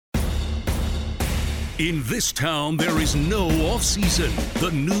In this town, there is no off-season. The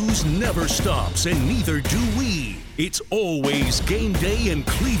news never stops, and neither do we. It's always game day in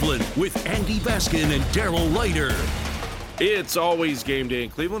Cleveland with Andy Baskin and Daryl Ryder. It's always game day in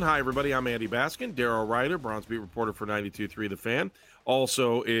Cleveland. Hi, everybody. I'm Andy Baskin. Daryl Ryder, Browns beat reporter for 92.3 The Fan,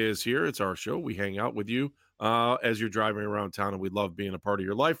 also is here. It's our show. We hang out with you as you're driving around town, and we love being a part of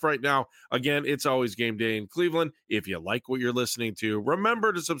your life right now. Again, it's always game day in Cleveland. If you like what you're listening to,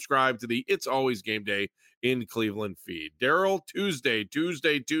 remember to subscribe to the It's Always Game Day in Cleveland feed. Daryl, Tuesday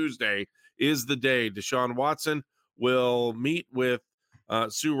is the day Deshaun Watson will meet with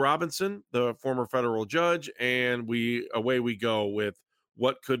Sue Robinson, the former federal judge, and away we go with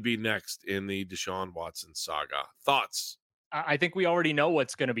what could be next in the Deshaun Watson saga. Thoughts? I think we already know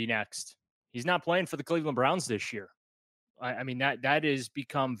what's going to be next. He's not playing for the Cleveland Browns this year. I mean, that has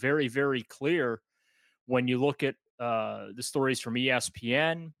become very, very clear when you look at the stories from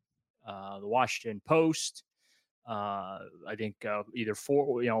ESPN, the Washington Post. I think either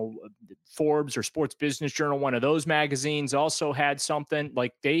Forbes or Sports Business Journal, one of those magazines, also had something.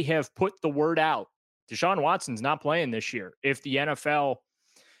 Like, they have put the word out. Deshaun Watson's not playing this year if the NFL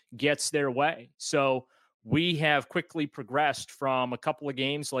gets their way. So we have quickly progressed from a couple of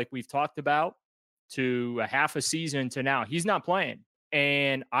games like we've talked about to a half a season to now he's not playing.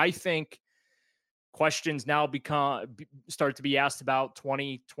 And I think questions now start to be asked about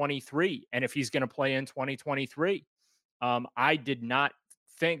 2023 and if he's going to play in 2023. I did not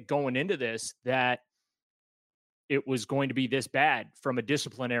think going into this that it was going to be this bad from a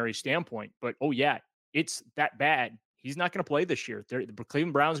disciplinary standpoint, but it's that bad. He's not going to play this year. The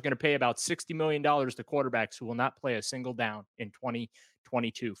Cleveland Browns are going to pay about $60 million to quarterbacks who will not play a single down in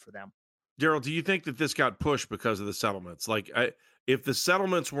 2022 for them. Daryl, do you think that this got pushed because of the settlements? If the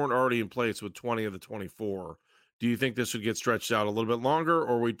settlements weren't already in place with 20 of the 24, do you think this would get stretched out a little bit longer,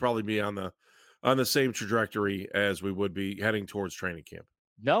 or we'd probably be on the same trajectory as we would be heading towards training camp?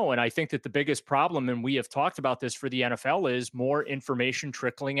 No, and I think that the biggest problem, and we have talked about this for the NFL, is more information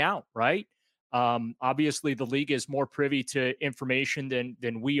trickling out, right? Obviously, the league is more privy to information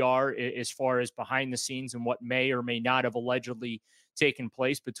than we are as far as behind the scenes and what may or may not have allegedly taken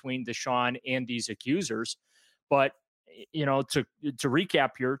place between Deshaun and these accusers. But, to recap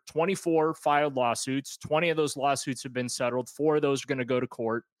here, 24 filed lawsuits, 20 of those lawsuits have been settled. 4 of those are going to go to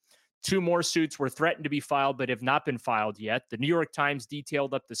court. 2 more suits were threatened to be filed but have not been filed yet. The New York Times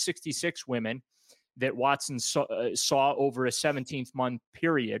detailed up to 66 women that Watson saw over a 17-month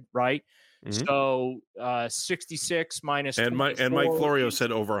period, right? Mm-hmm. So 66 minus and Mike Florio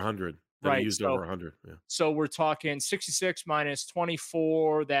said over 100. Right, he used over 100. Yeah. So we're talking 66 minus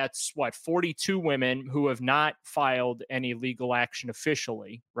 24. That's 42 women who have not filed any legal action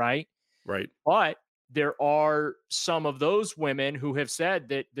officially, right? Right. But there are some of those women who have said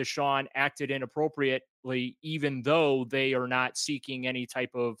that Deshaun acted inappropriately, even though they are not seeking any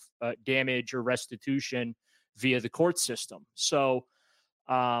type of damage or restitution via the court system. So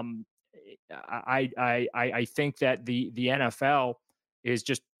I think that the NFL is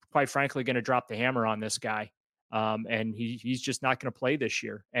just, quite frankly, going to drop the hammer on this guy. And he's just not going to play this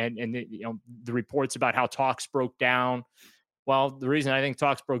year. And the reports about how talks broke down. Well, the reason I think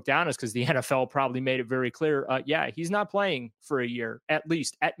talks broke down is because the NFL probably made it very clear. He's not playing for a year, at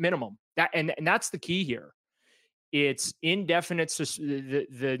least, at minimum. And that's the key here. It's indefinite.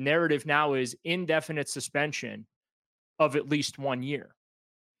 The narrative now is indefinite suspension of at least 1 year.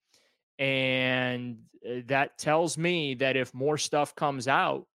 And that tells me that if more stuff comes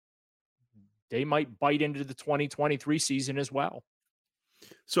out, they might bite into the 2023 season as well.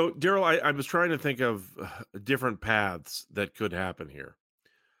 So, Daryl, I was trying to think of different paths that could happen here.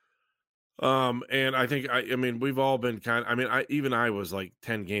 And I think, we've all been I was like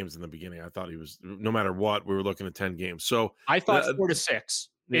 10 games in the beginning. I thought he was, no matter what, we were looking at 10 games. So I thought 4 to 6.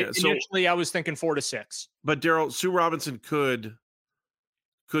 Initially, I was thinking 4 to 6. But Daryl, Sue Robinson could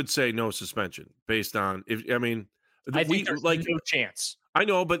say no suspension based on I think there's no chance. I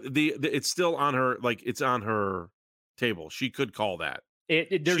know, but it's still on her. Like, it's on her table. She could call that.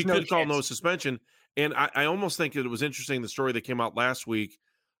 She could call no suspension. And I almost think that it was interesting, the story that came out last week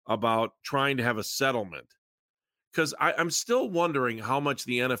about trying to have a settlement, because I'm still wondering how much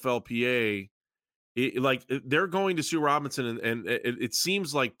the NFLPA, they're going to Sue Robinson, and it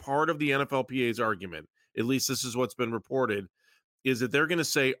seems like part of the NFLPA's argument, at least this is what's been reported, is that they're going to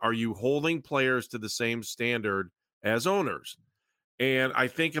say, are you holding players to the same standard as owners? And I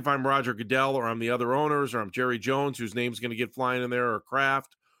think if I'm Roger Goodell, or I'm the other owners, or I'm Jerry Jones, whose name's going to get flying in there, or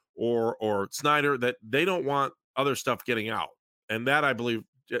Kraft or Snyder, that they don't want other stuff getting out. And that, I believe,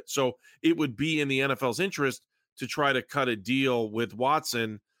 so it would be in the NFL's interest to try to cut a deal with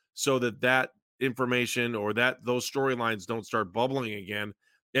Watson so that information or those storylines don't start bubbling again.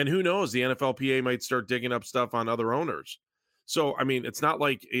 And who knows, the NFLPA might start digging up stuff on other owners. So, I mean, it's not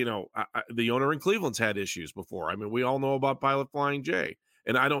like, the owner in Cleveland's had issues before. I mean, we all know about Pilot Flying J.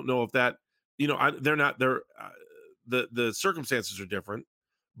 And I don't know if that, the circumstances are different.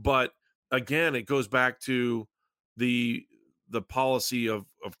 But again, it goes back to the policy of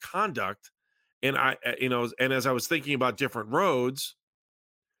conduct. And and as I was thinking about different roads,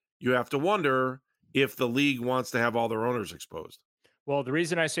 you have to wonder if the league wants to have all their owners exposed. Well, the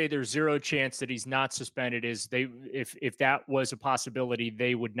reason I say there's zero chance that he's not suspended is if that was a possibility,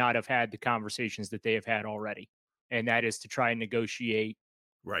 they would not have had the conversations that they have had already. And that is to try and negotiate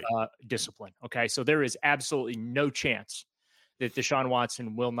discipline. Okay. So there is absolutely no chance that Deshaun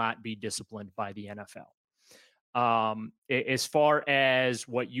Watson will not be disciplined by the NFL. As far as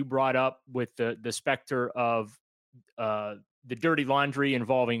what you brought up with the specter of the dirty laundry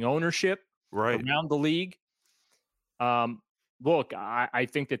involving ownership around the league, look, I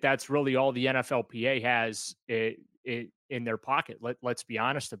think that's really all the NFLPA has in their pocket. Let's be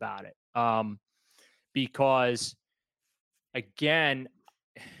honest about it. Because, again,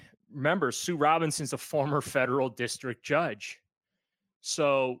 remember, Sue Robinson's a former federal district judge.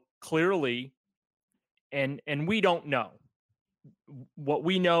 So clearly, and we don't know. What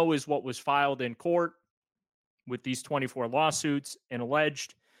we know is what was filed in court with these 24 lawsuits and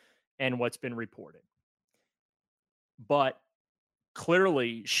alleged and what's been reported. But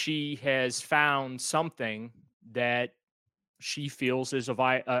clearly, she has found something that she feels is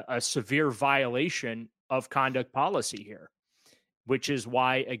a severe violation of conduct policy here, which is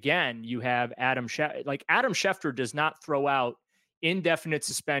why, again, you have Adam Schefter. Like, Adam Schefter does not throw out indefinite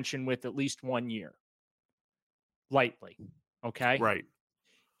suspension with at least 1 year lightly. Okay. Right.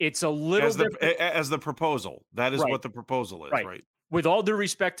 It's a little as the proposal. That is what the proposal is. Right. With all due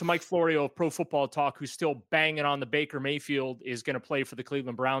respect to Mike Florio of Pro Football Talk, who's still banging on the Baker Mayfield is going to play for the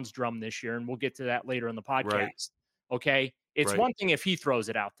Cleveland Browns drum this year, and we'll get to that later in the podcast. Right. Okay? It's one thing if he throws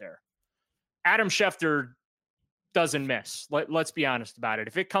it out there. Adam Schefter doesn't miss. Let's be honest about it.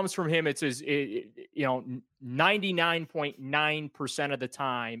 If it comes from him, it's 99.9% of the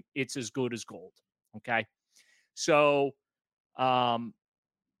time, it's as good as gold. Okay? So,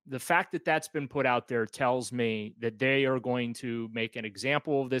 the fact that that's been put out there tells me that they are going to make an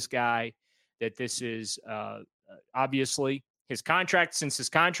example of this guy, that this is obviously his contract. Since his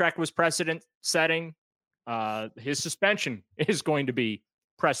contract was precedent setting, his suspension is going to be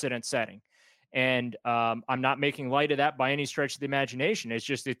precedent setting. And I'm not making light of that by any stretch of the imagination. It's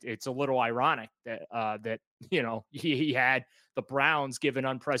just, it's a little ironic that he had the Browns give an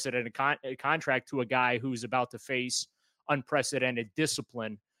unprecedented contract to a guy who's about to face unprecedented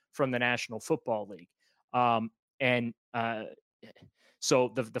discipline from the National Football League.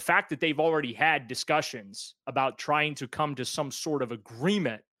 So the fact that they've already had discussions about trying to come to some sort of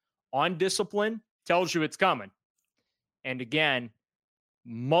agreement on discipline tells you it's coming. And again,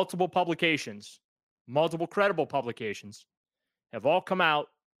 multiple credible publications have all come out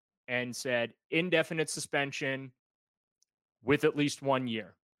and said indefinite suspension with at least 1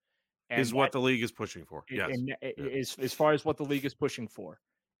 year. Is what the league is pushing for. Yes. As far as what the league is pushing for.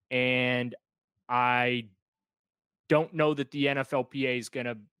 And I don't know that the NFLPA is going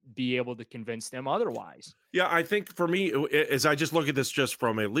to be able to convince them otherwise. Yeah, I think for me, as I just look at this just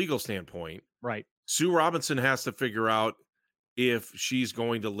from a legal standpoint, right? Sue Robinson has to figure out if she's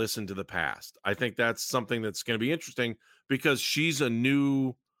going to listen to the past. I think that's something that's going to be interesting because she's a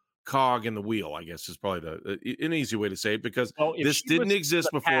new cog in the wheel, I guess is probably an easy way to say it, because this didn't exist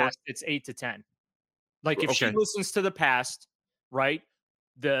before. Past, it's 8 to 10. Like if she listens to the past, right?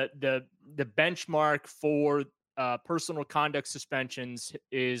 The benchmark for personal conduct suspensions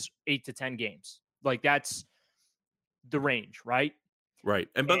is 8 to 10 games. Like that's the range, right? Right.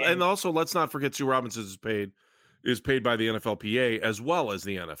 And also let's not forget Sue Robinson is paid by the NFLPA as well as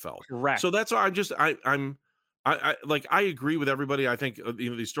the NFL. Correct. So that's why I agree with everybody. I think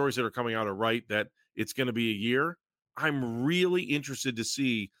these stories that are coming out are right, that it's going to be a year. I'm really interested to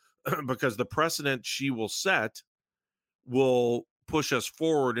see because the precedent she will set will push us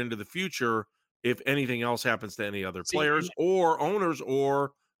forward into the future if anything else happens to any other players or owners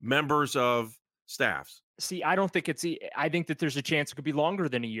or members of staffs. See, I don't think I think that there's a chance it could be longer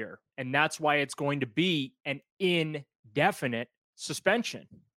than a year. And that's why it's going to be an indefinite suspension.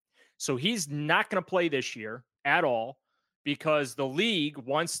 So he's not going to play this year at all because the league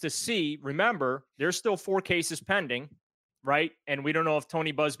wants to see, remember, there's still 4 cases pending, right? And we don't know if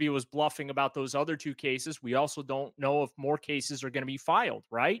Tony Busby was bluffing about those other 2 cases. We also don't know if more cases are going to be filed,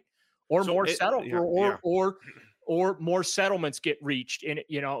 right? Or more settled, or or more settlements get reached in,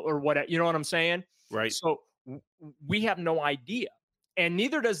 or what, you know what I'm saying? Right. So we have no idea. And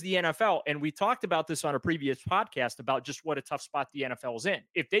neither does the NFL. And we talked about this on a previous podcast about just what a tough spot the NFL is in.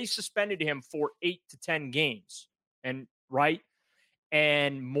 If they suspended him for 8 to 10 games and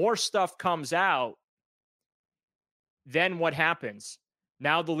more stuff comes out, then what happens?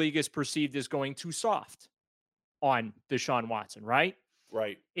 Now the league is perceived as going too soft on Deshaun Watson, right?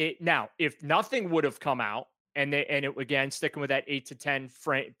 Right. Now, if nothing would have come out, and it again sticking with that 8 to 10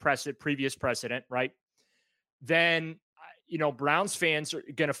 previous precedent, right? Then Browns fans are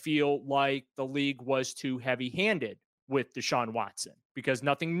going to feel like the league was too heavy-handed with Deshaun Watson because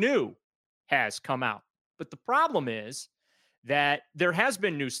nothing new has come out. But the problem is that there has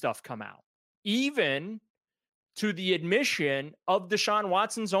been new stuff come out, even to the admission of Deshaun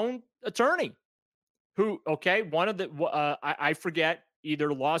Watson's own attorney, who, one of the, I forget,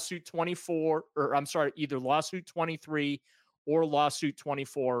 either lawsuit 24, or I'm sorry, either lawsuit 23 or lawsuit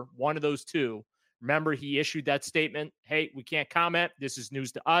 24, one of those two. Remember, he issued that statement, hey, we can't comment. This is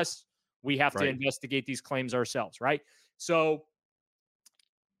news to us. We have to investigate these claims ourselves, right? So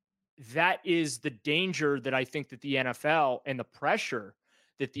that is the danger that I think that the NFL and the pressure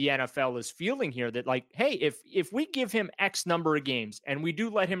that the NFL is feeling here, that like, hey, if we give him X number of games and we do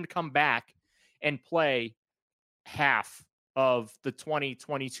let him come back and play half of the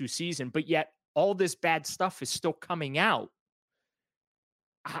 2022 season, but yet all this bad stuff is still coming out,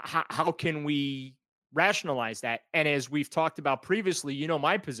 how can we rationalize that? And as we've talked about previously,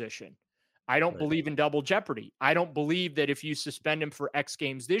 my position. I don't believe in double jeopardy. I don't believe that if you suspend him for X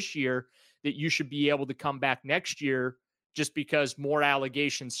games this year, that you should be able to come back next year just because more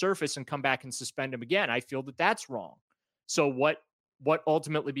allegations surface and come back and suspend him again. I feel that that's wrong. So what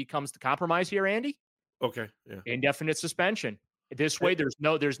ultimately becomes the compromise here, Andy? Okay. Yeah. Indefinite suspension. This way,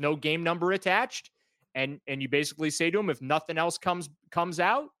 there's no game number attached. And you basically say to him, if nothing else comes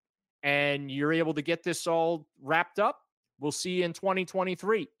out and you're able to get this all wrapped up, we'll see you in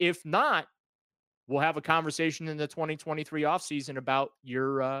 2023. If not, we'll have a conversation in the 2023 offseason about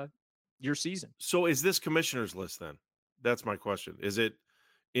your season. So is this commissioner's list then? That's my question. Is it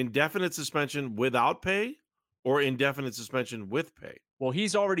indefinite suspension without pay or indefinite suspension with pay? Well,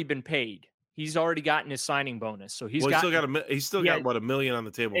 he's already been paid. He's already gotten his signing bonus. So he's still got what, $1 million on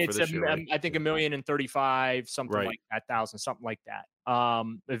the table for this year, right? I think $1,035,000, something like that, thousand, something like that. A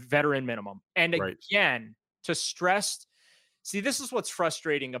veteran minimum. And again, to stress, see, this is what's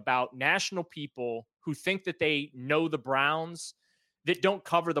frustrating about national people who think that they know the Browns, that don't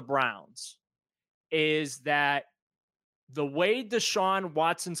cover the Browns, is that the way Deshaun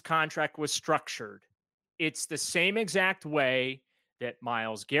Watson's contract was structured, it's the same exact way that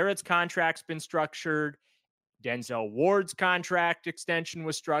Myles Garrett's contract's been structured, Denzel Ward's contract extension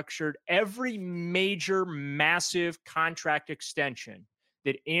was structured. Every major, massive contract extension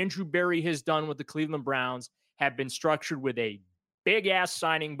that Andrew Berry has done with the Cleveland Browns have been structured with a big-ass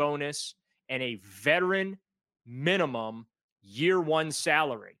signing bonus and a veteran minimum year one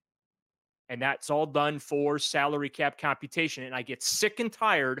salary. And that's all done for salary cap computation. And I get sick and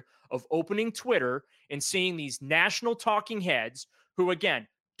tired of opening Twitter and seeing these national talking heads who, again,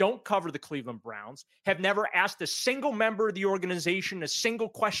 don't cover the Cleveland Browns, have never asked a single member of the organization a single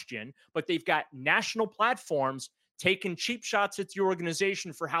question, but they've got national platforms taking cheap shots at the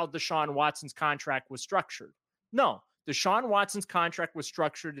organization for how Deshaun Watson's contract was structured. No, Deshaun Watson's contract was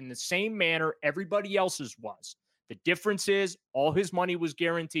structured in the same manner everybody else's was. The difference is all his money was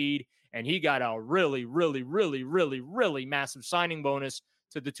guaranteed, and he got a really, really, really, really, really massive signing bonus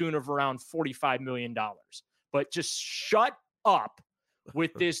to the tune of around $45 million. But just shut up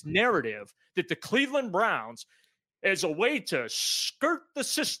with this narrative that the Cleveland Browns, as a way to skirt the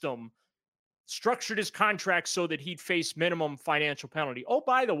system, structured his contract so that he'd face minimum financial penalty. Oh,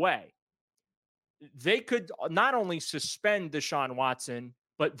 by the way, they could not only suspend Deshaun Watson,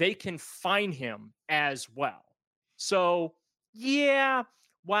 but they can fine him as well. So, yeah,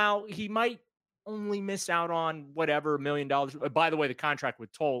 while he might only miss out on whatever $1 million, by the way, the contract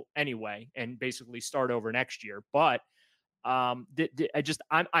would toll anyway and basically start over next year. But I'm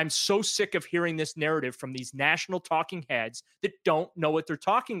so sick of hearing this narrative from these national talking heads that don't know what they're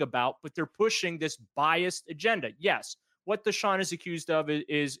talking about, but they're pushing this biased agenda. Yes, what Deshaun is accused of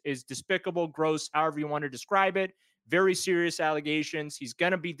is despicable, gross, however you want to describe it. Very serious allegations. He's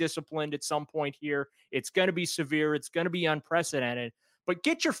going to be disciplined at some point here. It's going to be severe. It's going to be unprecedented. But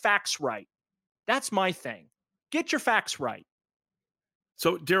get your facts right. That's my thing. Get your facts right.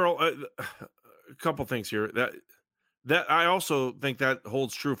 So, Daryl, a couple things here. That I also think that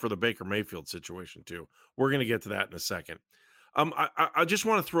holds true for the Baker Mayfield situation too. We're going to get to that in a second. I just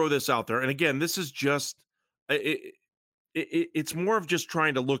want to throw this out there. And again, this is just it's more of just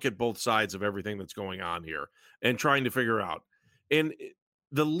trying to look at both sides of everything that's going on here and trying to figure out. And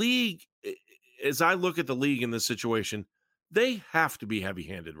the league, as I look at the league in this situation, they have to be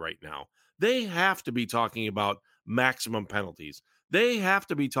heavy-handed right now. They have to be talking about maximum penalties. They have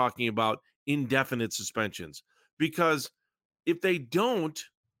to be talking about indefinite suspensions, because if they don't,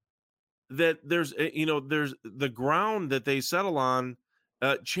 that there's there's the ground that they settle on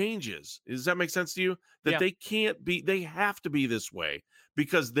changes. Does that make sense to you? That Yeah. they can't be, they have to be this way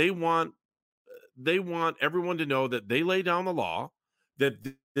because they want everyone to know that they lay down the law,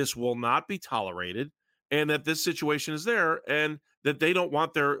 that this will not be tolerated, and that this situation is there, and that they don't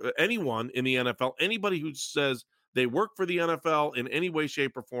want their anyone in the NFL, anybody who says they work for the NFL in any way,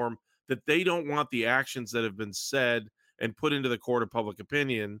 shape, or form, that they don't want the actions that have been said and put into the court of public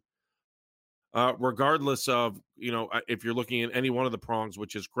opinion, regardless of, if you're looking at any one of the prongs,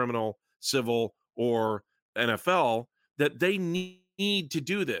 which is criminal, civil, or NFL, that they need to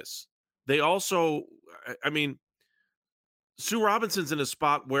do this. They also, I mean, Sue Robinson's in a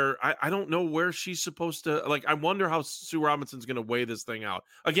spot where I don't know where she's supposed to, like, I wonder how Sue Robinson's going to weigh this thing out.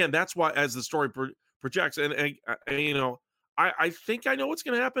 Again, that's why, as the story projects, and I think I know what's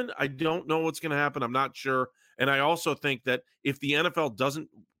going to happen. I don't know what's going to happen. I'm not sure. And I also think that if the NFL doesn't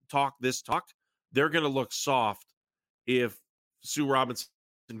talk this talk, they're going to look soft if Sue Robinson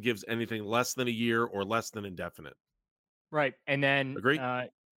gives anything less than a year or less than indefinite. Right. And then Agree?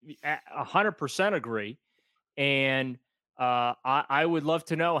 100% agree. And I would love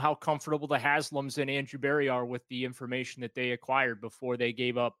to know how comfortable the Haslams and Andrew Berry are with the information that they acquired before they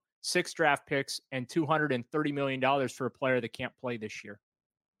gave up 6 draft picks and $230 million for a player that can't play this year.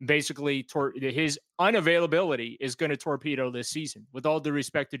 Basically, his unavailability is going to torpedo this season. With all due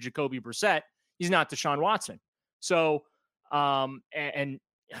respect to Jacoby Brissett, he's not Deshaun Watson. So, I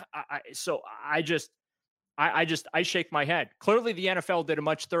shake my head. Clearly, the NFL did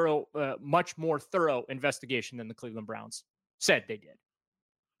a much more thorough investigation than the Cleveland Browns said they did.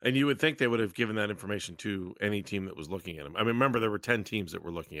 And you would think they would have given that information to any team that was looking at him. I mean, remember, there were 10 teams that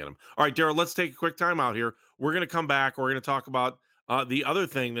were looking at him. All right, Daryl, let's take a quick time out here. We're going to come back. We're going to talk about the other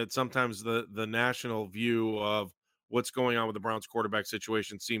thing that sometimes the national view of what's going on with the Browns quarterback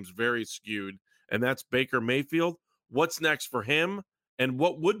situation seems very skewed, and that's Baker Mayfield. What's next for him, and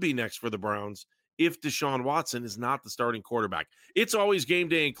what would be next for the Browns if Deshaun Watson is not the starting quarterback? It's always game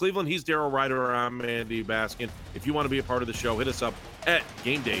day in Cleveland. He's Daryl Ryder. I'm Andy Baskin. If you want to be a part of the show, hit us up at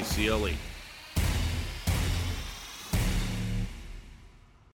Game Day CLE.